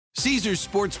Caesars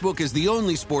Sportsbook is the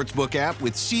only sportsbook app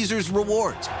with Caesars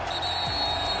Rewards.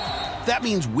 That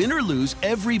means win or lose,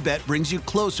 every bet brings you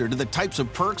closer to the types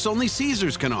of perks only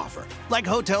Caesars can offer, like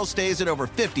hotel stays at over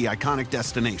 50 iconic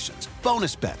destinations,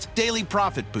 bonus bets, daily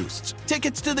profit boosts,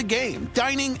 tickets to the game,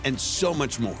 dining, and so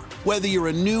much more. Whether you're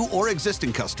a new or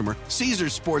existing customer,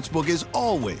 Caesars Sportsbook is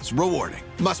always rewarding.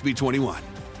 Must be 21.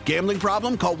 Gambling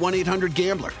problem? Call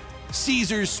 1-800-GAMBLER.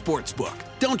 Caesars Sportsbook.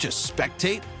 Don't just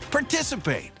spectate,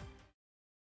 participate.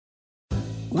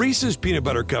 Reese's peanut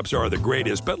butter cups are the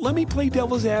greatest, but let me play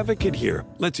devil's advocate here.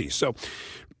 Let's see. So,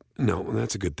 no,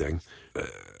 that's a good thing.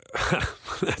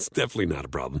 That's definitely not a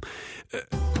problem.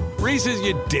 Reese's,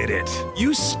 you did it.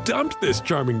 You stumped this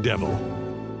charming devil.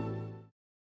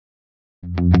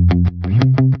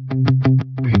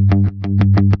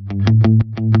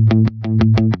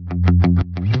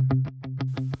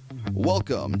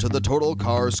 Welcome to the Total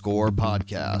Car Score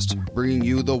podcast, bringing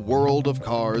you the world of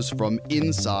cars from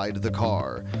inside the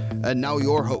car. And now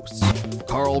your hosts,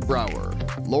 Carl Brower,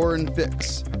 Lauren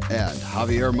Fix, and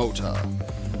Javier Mota.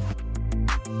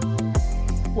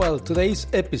 Well, today's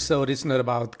episode is not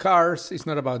about cars, it's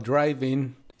not about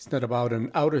driving, it's not about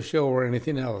an auto show or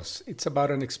anything else. It's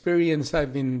about an experience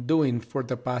I've been doing for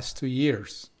the past 2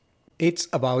 years. It's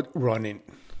about running.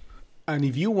 And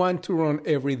if you want to run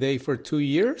every day for 2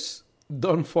 years,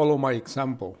 don't follow my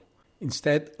example.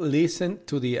 Instead, listen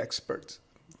to the experts.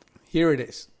 Here it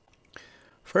is.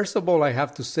 First of all, I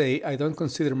have to say I don't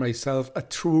consider myself a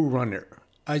true runner.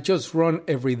 I just run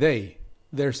every day.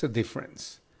 There's a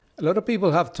difference. A lot of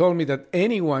people have told me that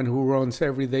anyone who runs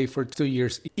every day for 2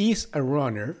 years is a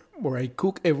runner, or I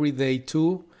cook every day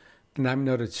too, and I'm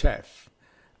not a chef.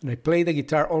 And I play the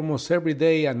guitar almost every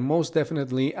day, and most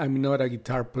definitely I'm not a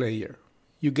guitar player.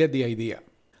 You get the idea.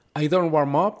 I don't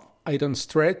warm up. I don't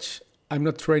stretch. I'm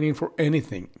not training for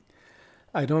anything.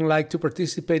 I don't like to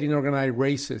participate in organized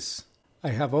races. I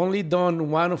have only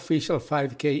done one official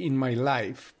 5K in my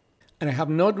life, and I have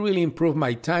not really improved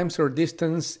my times or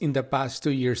distance in the past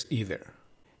 2 years either.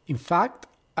 In fact,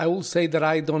 I will say that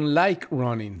I don't like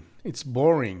running. It's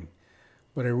boring,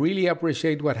 but I really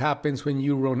appreciate what happens when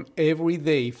you run every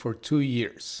day for 2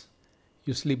 years.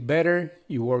 You sleep better,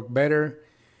 you work better,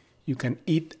 you can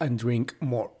eat and drink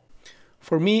more.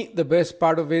 For me, the best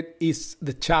part of it is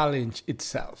the challenge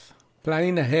itself,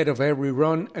 planning ahead of every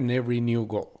run and every new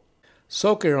goal.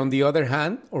 Soccer, on the other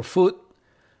hand, or foot,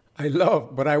 I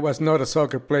love, but I was not a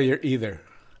soccer player either.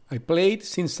 I played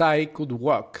since I could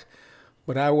walk,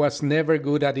 but I was never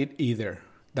good at it either.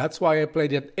 That's why I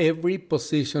played at every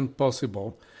position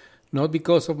possible, not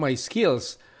because of my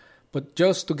skills, but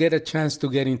just to get a chance to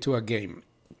get into a game.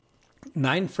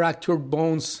 9 fractured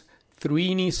bones,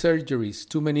 3 knee surgeries,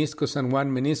 2 meniscus and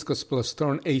 1 meniscus plus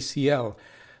torn ACL,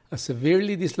 a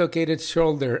severely dislocated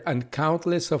shoulder, and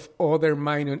countless of other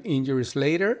minor injuries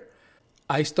later,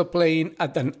 I stopped playing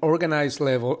at an organized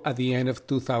level at the end of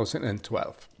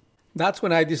 2012. That's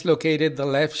when I dislocated the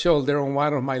left shoulder on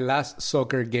one of my last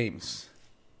soccer games.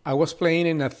 I was playing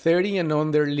in a 30 and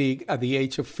under league at the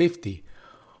age of 50,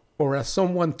 or as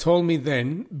someone told me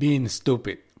then, being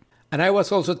stupid. And I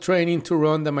was also training to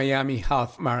run the Miami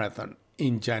Half Marathon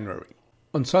in January.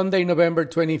 On Sunday, November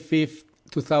 25th,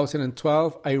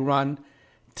 2012, I ran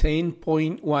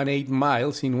 10.18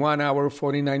 miles in 1 hour,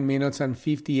 49 minutes and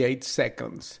 58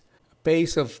 seconds, a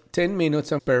pace of 10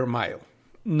 minutes per mile.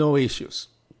 No issues.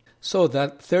 So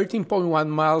that 13.1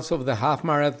 miles of the half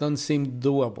marathon seemed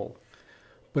doable.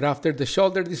 But after the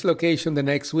shoulder dislocation the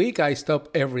next week, I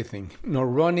stopped everything. No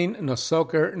running, no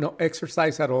soccer, no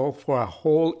exercise at all for a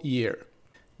whole year.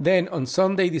 Then on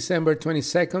Sunday, December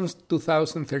 22nd,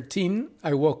 2013,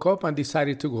 I woke up and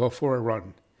decided to go for a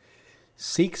run.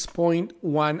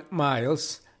 6.1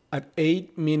 miles at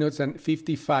 8 minutes and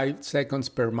 55 seconds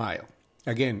per mile.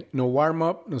 Again, no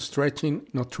warm-up, no stretching,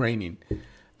 no training.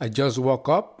 I just woke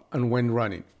up and went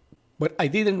running. But I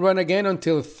didn't run again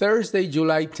until Thursday,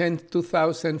 July 10th,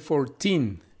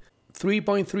 2014.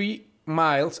 3.3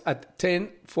 miles at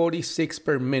 10:46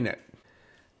 per minute.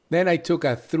 Then I took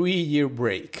a 3-year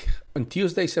break. On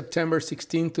Tuesday, September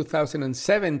 16,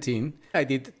 2017, I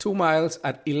did 2 miles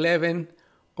at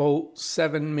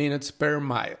 11:07 minutes per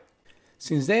mile.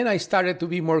 Since then, I started to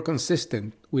be more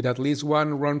consistent with at least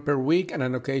 1 run per week and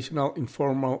an occasional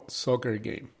informal soccer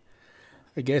game.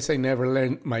 I guess I never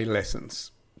learned my lessons.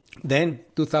 Then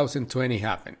 2020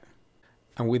 happened,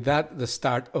 and with that, the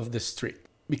start of the streak.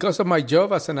 Because of my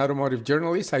job as an automotive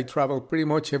journalist, I travel pretty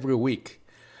much every week.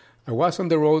 I was on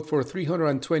the road for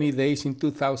 320 days in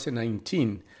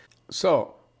 2019.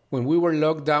 So, when we were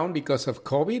locked down because of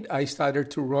COVID, I started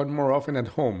to run more often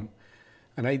at home.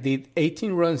 And I did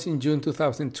 18 runs in June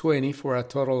 2020 for a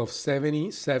total of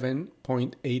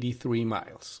 77.83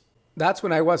 miles. That's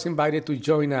when I was invited to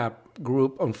join a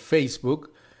group on Facebook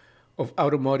of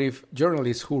automotive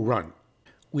journalists who run.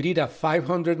 We did a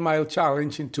 500-mile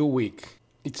challenge in 2 weeks.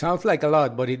 It sounds like a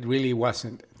lot, but it really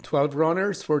wasn't. 12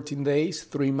 runners, 14 days,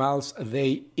 3 miles a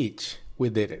day each. We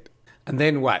did it. And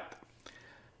then what?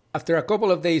 After a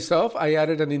couple of days off, I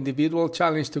added an individual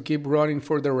challenge to keep running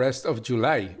for the rest of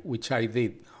July, which I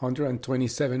did,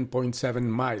 127.7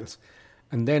 miles.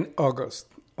 And then August,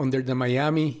 under the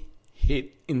Miami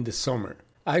heat in the summer.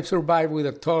 I've survived with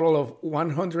a total of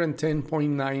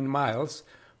 110.9 miles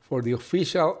for the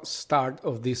official start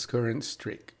of this current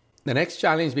streak. The next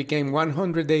challenge became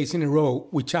 100 days in a row,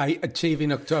 which I achieved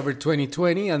in October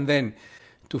 2020, and then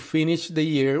to finish the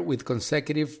year with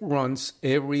consecutive runs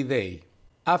every day.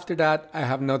 After that, I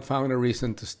have not found a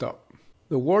reason to stop.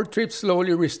 The world trip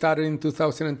slowly restarted in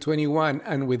 2021,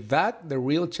 and with that, the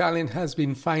real challenge has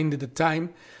been finding the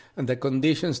time and the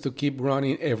conditions to keep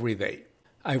running every day.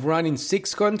 I've run in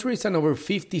 6 countries and over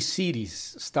 50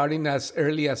 cities, starting as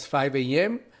early as 5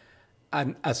 a.m.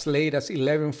 and as late as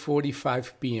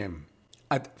 11:45 p.m.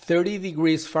 At 30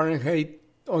 degrees Fahrenheit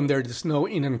under the snow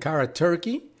in Ankara,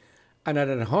 Turkey, and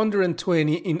at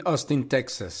 120 in Austin,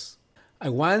 Texas. I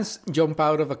once jumped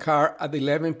out of a car at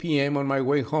 11 p.m. on my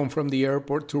way home from the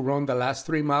airport to run the last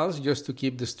 3 miles just to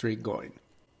keep the streak going.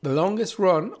 The longest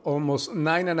run, almost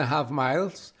 9.5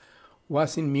 miles,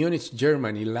 was in Munich,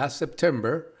 Germany last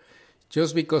September,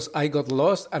 just because I got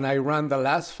lost and I ran the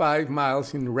last 5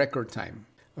 miles in record time,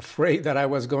 afraid that I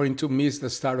was going to miss the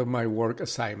start of my work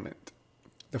assignment.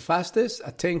 The fastest,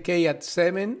 a 10K at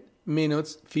 7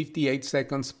 minutes 58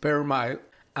 seconds per mile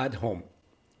at home.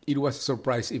 It was a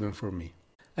surprise even for me.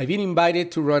 I've been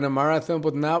invited to run a marathon,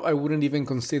 but now I wouldn't even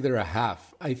consider a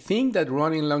half. I think that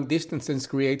running long distances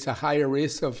creates a higher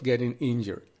risk of getting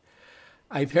injured.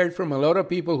 I've heard from a lot of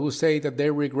people who say that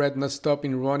they regret not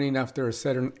stopping running after a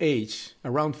certain age,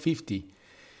 around 50,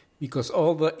 because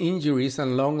all the injuries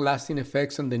and long-lasting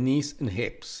effects on the knees and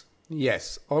hips.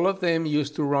 Yes, all of them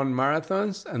used to run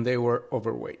marathons and they were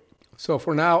overweight. So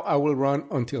for now, I will run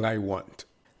until I want.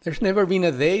 There's never been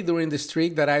a day during the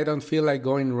streak that I don't feel like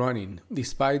going running,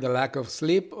 despite the lack of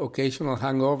sleep, occasional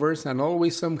hangovers, and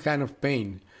always some kind of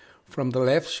pain, from the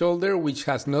left shoulder, which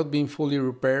has not been fully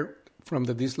repaired from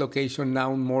the dislocation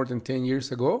now more than 10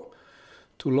 years ago,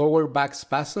 to lower back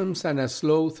spasms and a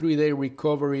slow 3-day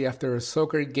recovery after a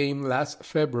soccer game last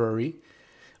February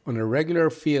on a regular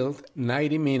field,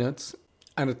 90 minutes,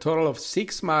 and a total of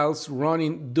 6 miles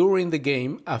running during the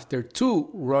game after 2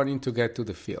 running to get to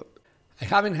the field. I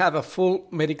haven't had a full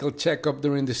medical checkup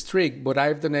during the streak, but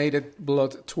I've donated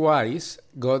blood twice,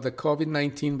 got the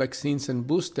COVID-19 vaccines and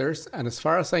boosters, and as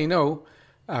far as I know,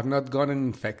 I have not gotten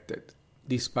infected,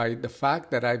 despite the fact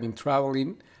that I've been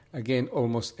traveling again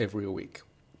almost every week.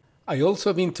 I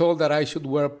also been told that I should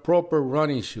wear proper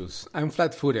running shoes. I'm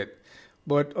flat-footed,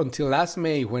 but until last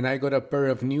May when I got a pair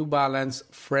of New Balance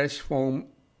Fresh Foam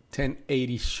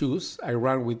 1080 shoes, I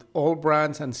ran with all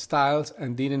brands and styles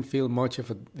and didn't feel much of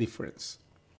a difference.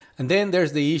 And then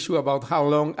there's the issue about how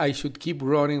long I should keep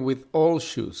running with all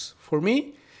shoes. For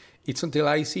me, it's until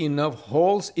I see enough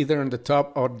holes either on the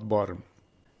top or the bottom.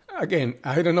 Again,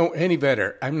 I don't know any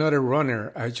better. I'm not a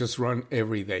runner. I just run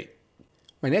every day.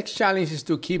 My next challenge is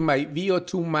to keep my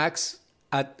VO2 max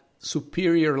at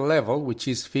superior level, which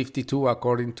is 52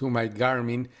 according to my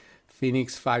Garmin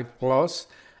Phoenix 5 Plus,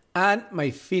 and my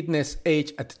fitness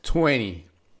age at 20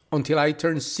 until I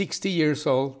turn 60 years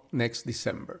old next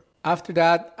December. After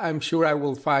that, I'm sure I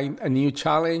will find a new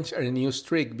challenge or a new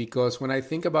streak because when I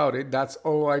think about it, that's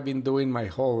all I've been doing my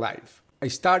whole life. I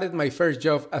started my first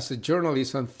job as a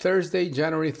journalist on Thursday,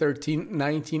 January 13,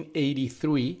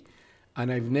 1983,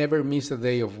 and I've never missed a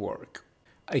day of work.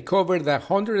 I covered the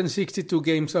 162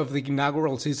 games of the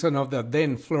inaugural season of the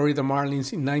then Florida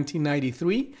Marlins in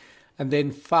 1993, and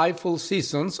then 5 full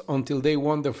seasons until they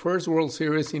won the first World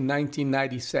Series in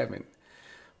 1997.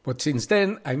 But since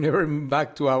then, I've never been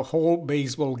back to a whole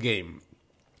baseball game.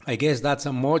 I guess that's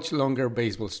a much longer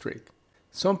baseball streak.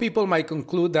 Some people might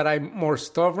conclude that I'm more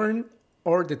stubborn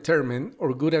or determined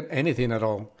or good at anything at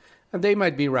all, and they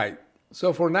might be right.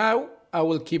 So for now, I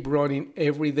will keep running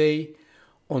every day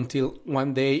until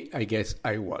one day I guess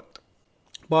I won't.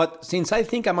 But since I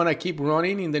think I'm going to keep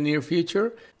running in the near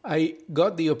future, I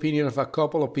got the opinion of a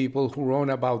couple of people who wrote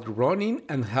about running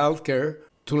and healthcare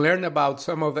to learn about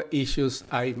some of the issues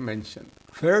I mentioned.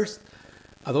 First,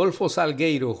 Adolfo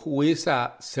Salgueiro, who is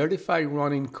a certified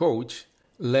running coach,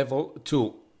 level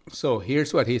 2. So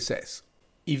here's what he says.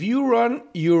 If you run,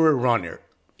 you're a runner.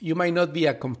 You might not be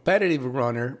a competitive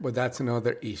runner, but that's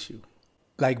another issue.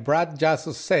 Like Brad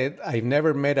Jassos said, I've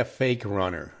never met a fake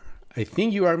runner. I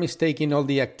think you are mistaking all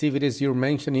the activities you're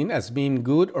mentioning as being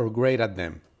good or great at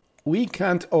them. We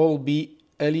can't all be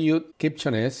Eliud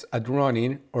Kipchoges at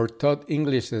running or Todd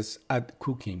Inglishes at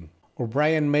cooking or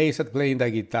Brian Mays at playing the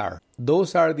guitar.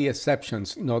 Those are the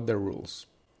exceptions, not the rules.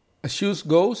 As shoes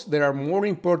goes, they are more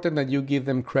important than you give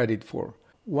them credit for.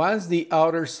 Once the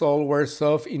outer sole wears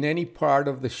off in any part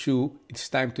of the shoe, it's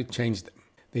time to change them.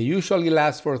 They usually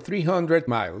last for 300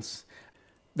 miles.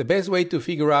 The best way to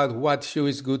figure out what shoe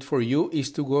is good for you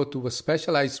is to go to a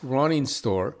specialized running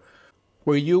store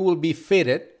where you will be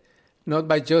fitted, not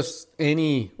by just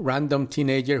any random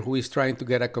teenager who is trying to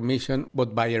get a commission,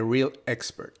 but by a real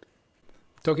expert.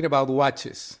 Talking about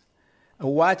watches. A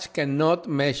watch cannot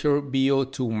measure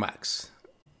VO2 max.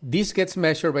 This gets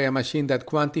measured by a machine that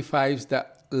quantifies the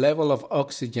level of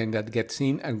oxygen that gets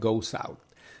in and goes out.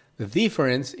 The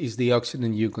difference is the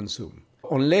oxygen you consume.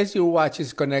 Unless your watch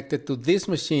is connected to this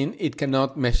machine, it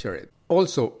cannot measure it.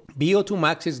 Also, VO2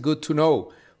 max is good to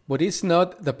know, but it's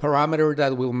not the parameter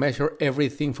that will measure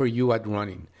everything for you at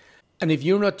running. And if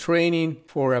you're not training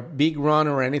for a big run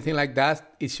or anything like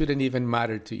that, it shouldn't even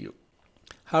matter to you.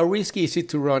 How risky is it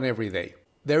to run every day?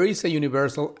 There is a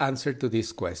universal answer to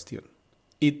this question.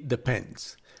 It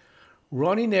depends.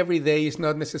 Running every day is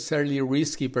not necessarily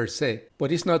risky per se,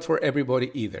 but it's not for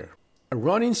everybody either. A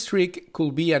running streak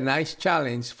could be a nice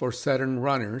challenge for certain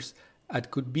runners and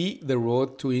could be the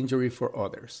road to injury for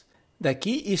others. The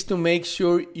key is to make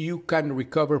sure you can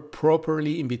recover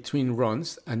properly in between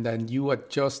runs and that you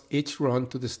adjust each run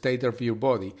to the state of your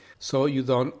body so you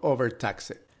don't overtax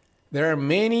it. There are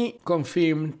many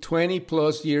confirmed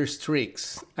 20-plus year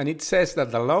streaks, and it says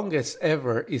that the longest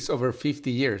ever is over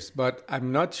 50 years, but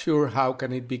I'm not sure how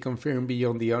can it be confirmed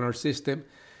beyond the honor system,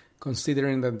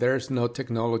 considering that there's no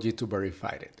technology to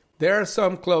verify it. There are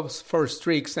some clubs for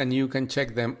streaks, and you can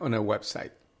check them on a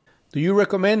website. Do you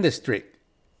recommend the streak?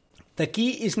 The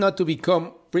key is not to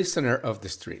become prisoner of the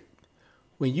streak.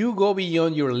 When you go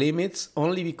beyond your limits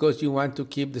only because you want to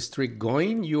keep the streak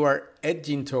going, you are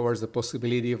edging towards the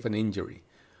possibility of an injury.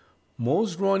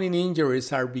 Most running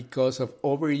injuries are because of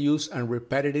overuse and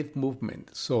repetitive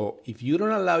movement. So if you don't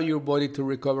allow your body to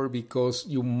recover because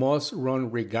you must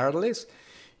run regardless,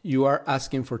 you are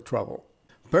asking for trouble.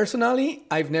 Personally,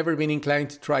 I've never been inclined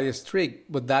to try a streak,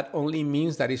 but that only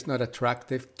means that it's not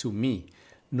attractive to me,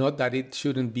 not that it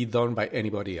shouldn't be done by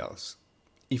anybody else.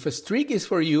 If a streak is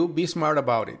for you, be smart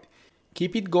about it.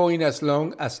 Keep it going as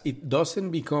long as it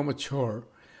doesn't become a chore.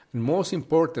 And most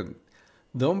important,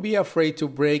 don't be afraid to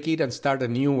break it and start a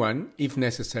new one if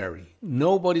necessary.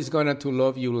 Nobody's going to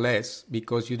love you less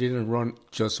because you didn't run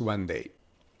just one day.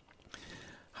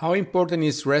 How important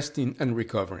is resting and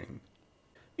recovering?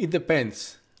 It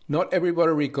depends. Not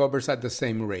everybody recovers at the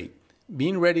same rate.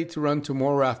 Being ready to run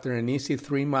tomorrow after an easy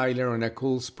 3-miler on a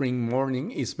cool spring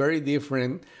morning is very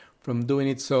different from doing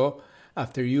it so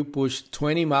after you push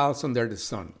 20 miles under the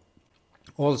sun.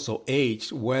 Also,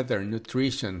 age, weather,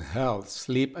 nutrition, health,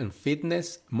 sleep, and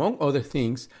fitness, among other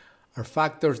things, are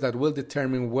factors that will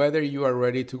determine whether you are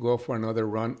ready to go for another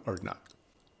run or not.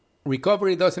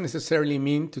 Recovery doesn't necessarily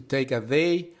mean to take a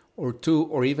day or two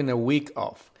or even a week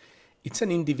off. It's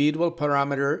an individual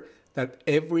parameter that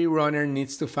every runner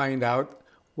needs to find out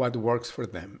what works for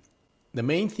them. The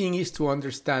main thing is to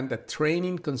understand that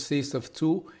training consists of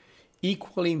two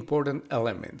equally important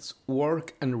elements,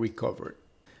 work and recovery.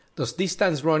 Does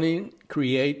distance running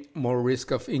create more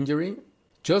risk of injury?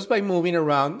 Just by moving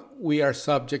around, we are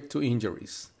subject to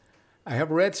injuries. I have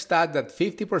read stats that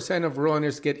 50% of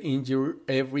runners get injured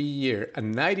every year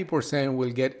and 90%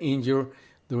 will get injured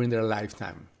during their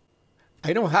lifetime.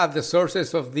 I don't have the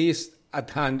sources of this at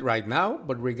hand right now,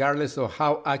 but regardless of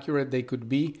how accurate they could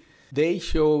be, they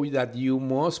show that you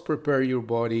must prepare your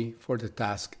body for the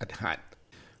task at hand.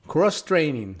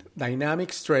 Cross-training,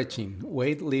 dynamic stretching,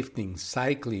 weightlifting,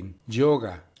 cycling,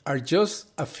 yoga are just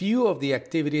a few of the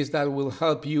activities that will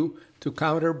help you to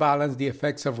counterbalance the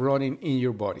effects of running in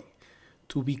your body.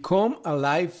 To become a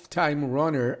lifetime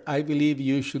runner, I believe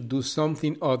you should do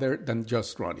something other than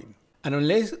just running. And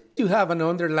unless you have an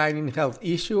underlying health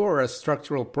issue or a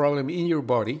structural problem in your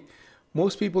body,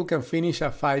 most people can finish a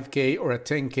 5K or a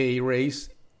 10K race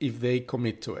if they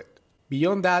commit to it.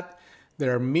 Beyond that,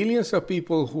 there are millions of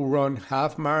people who run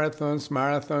half marathons,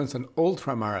 marathons, and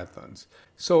ultra marathons.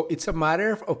 So it's a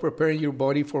matter of preparing your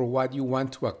body for what you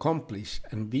want to accomplish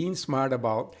and being smart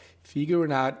about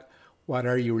figuring out what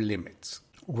are your limits.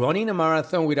 Running a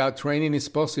marathon without training is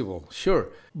possible, sure,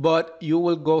 but you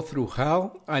will go through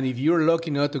hell, and if you're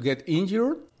lucky not to get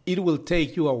injured, it will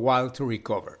take you a while to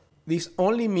recover. This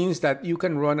only means that you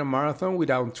can run a marathon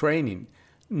without training,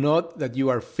 not that you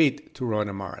are fit to run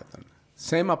a marathon.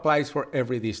 Same applies for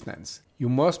every distance. You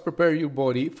must prepare your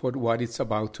body for what it's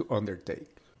about to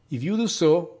undertake. If you do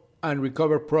so and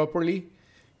recover properly,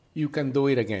 you can do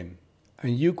it again,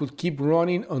 and you could keep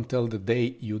running until the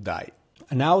day you die.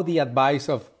 And now the advice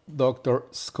of Dr.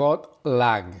 Scott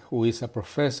Lang, who is a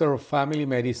professor of family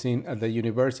medicine at the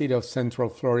University of Central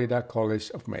Florida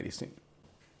College of Medicine.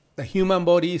 The human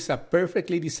body is a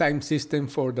perfectly designed system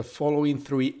for the following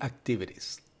three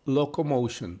activities: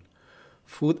 locomotion,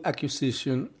 food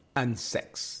acquisition, and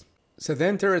sex.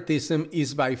 Sedentarism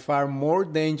is by far more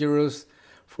dangerous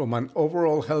from an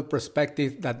overall health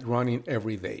perspective than running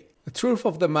every day. The truth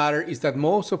of the matter is that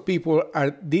most of people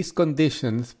are these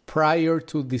conditions prior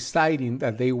to deciding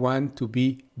that they want to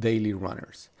be daily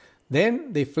runners.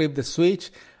 Then they flip the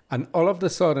switch and all of a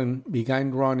sudden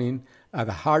began running at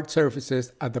the hard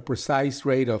surfaces at the precise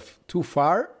rate of too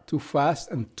far, too fast,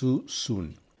 and too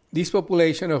soon. This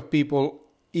population of people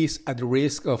is at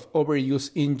risk of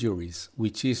overuse injuries,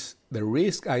 which is the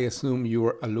risk I assume you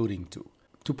are alluding to.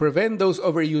 To prevent those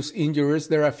overuse injuries,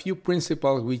 there are a few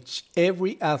principles which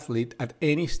every athlete at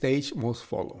any stage must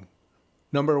follow.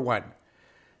 Number 1,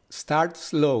 start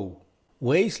slow,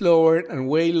 way slower and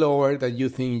way lower than you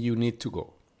think you need to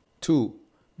go. 2,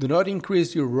 do not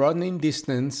increase your running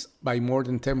distance by more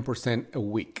than 10% a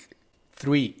week.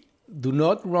 3, do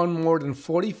not run more than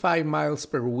 45 miles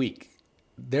per week.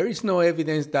 There is no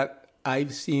evidence that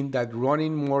I've seen that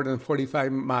running more than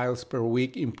 45 miles per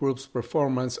week improves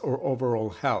performance or overall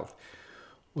health.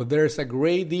 But there's a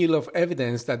great deal of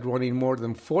evidence that running more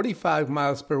than 45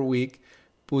 miles per week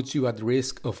puts you at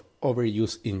risk of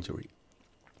overuse injury.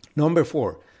 Number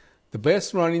 4, the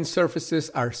best running surfaces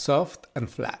are soft and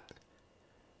flat.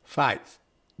 5,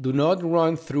 do not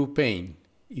run through pain.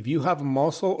 If you have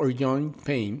muscle or joint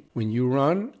pain, when you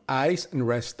run, ice and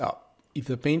rest up. If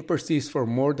the pain persists for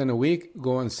more than a week,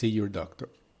 go and see your doctor.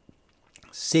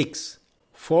 6,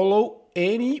 follow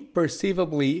any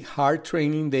perceivably hard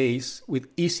training days with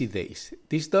easy days.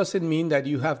 This doesn't mean that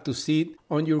you have to sit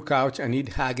on your couch and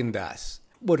eat Häagen-Dazs,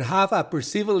 but have a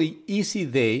perceivably easy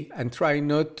day and try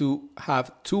not to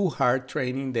have 2 hard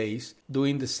training days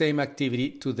doing the same activity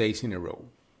 2 days in a row.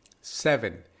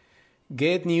 7,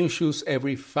 get new shoes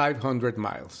every 500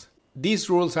 miles. These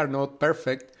rules are not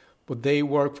perfect, but they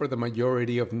work for the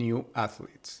majority of new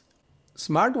athletes.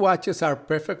 Smartwatches are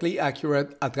perfectly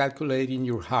accurate at calculating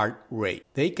your heart rate.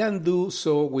 They can do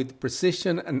so with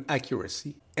precision and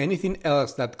accuracy. Anything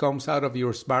else that comes out of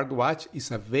your smartwatch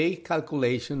is a vague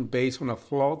calculation based on a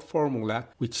flawed formula,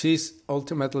 which is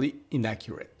ultimately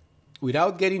inaccurate.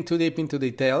 Without getting too deep into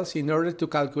details, in order to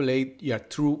calculate your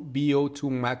true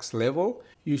VO2 max level,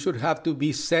 you should have to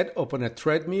be set up on a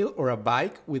treadmill or a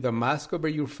bike with a mask over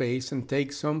your face and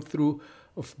take some through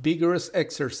of vigorous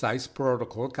exercise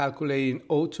protocol calculating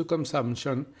O2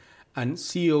 consumption and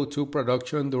CO2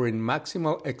 production during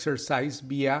maximal exercise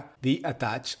via the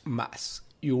attached mask.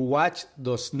 Your watch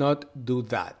does not do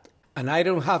that. And I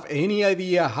don't have any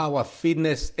idea how a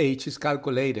fitness age is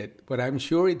calculated, but I'm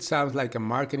sure it sounds like a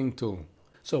marketing tool.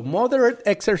 So moderate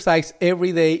exercise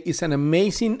every day is an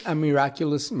amazing and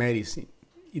miraculous medicine.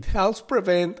 It helps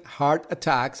prevent heart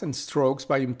attacks and strokes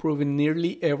by improving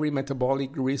nearly every metabolic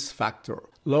risk factor,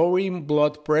 lowering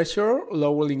blood pressure,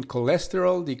 lowering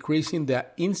cholesterol, decreasing the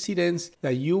incidence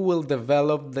that you will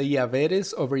develop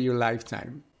diabetes over your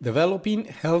lifetime, developing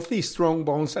healthy, strong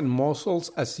bones and muscles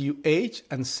as you age,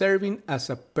 and serving as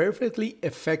a perfectly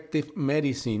effective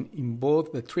medicine in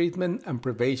both the treatment and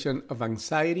prevention of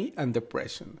anxiety and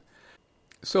depression.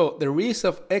 So the risks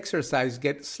of exercise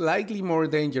get slightly more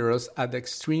dangerous at the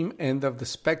extreme end of the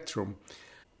spectrum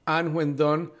and when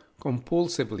done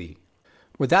compulsively.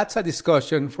 But that's a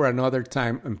discussion for another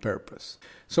time and purpose.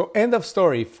 So end of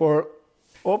story. For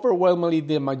overwhelmingly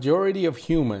the majority of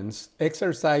humans,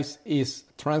 exercise is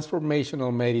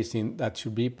transformational medicine that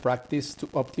should be practiced to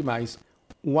optimize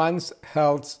one's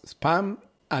health span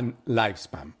and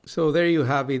lifespan. So there you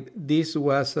have it. This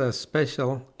was a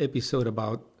special episode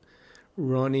about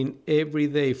running every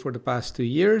day for the past 2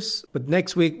 years. But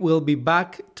next week we'll be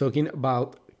back talking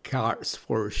about cars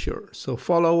for sure. So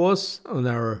follow us on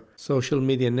our social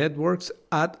media networks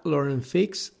at Lauren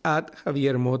Fix, at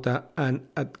Javier Mota, and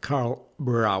at Carl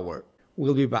Brower.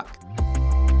 We'll be back.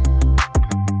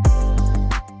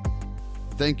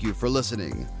 Thank you for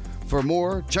listening. For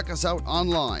more, check us out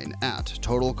online at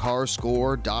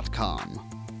TotalCarScore.com.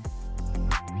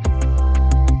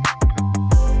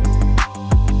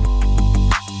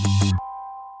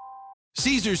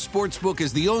 Caesars Sportsbook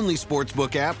is the only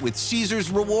sportsbook app with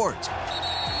Caesars Rewards.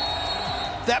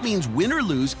 That means win or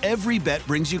lose, every bet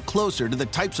brings you closer to the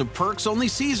types of perks only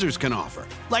Caesars can offer,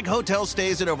 like hotel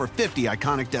stays at over 50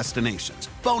 iconic destinations,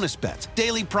 bonus bets,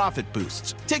 daily profit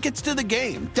boosts, tickets to the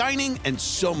game, dining, and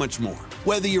so much more.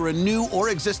 Whether you're a new or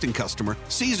existing customer,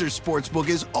 Caesars Sportsbook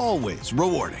is always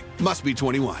rewarding. Must be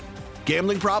 21.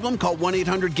 Gambling problem? Call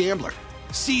 1-800-GAMBLER.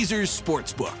 Caesars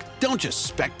Sportsbook. Don't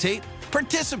just spectate,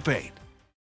 participate.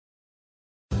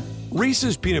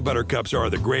 Reese's peanut butter cups are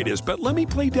the greatest, but let me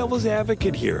play devil's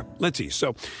advocate here. Let's see.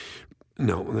 So,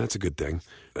 no, that's a good thing.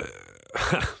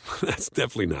 That's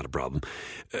definitely not a problem.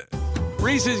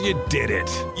 Reese's, you did it.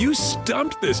 You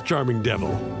stumped this charming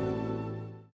devil.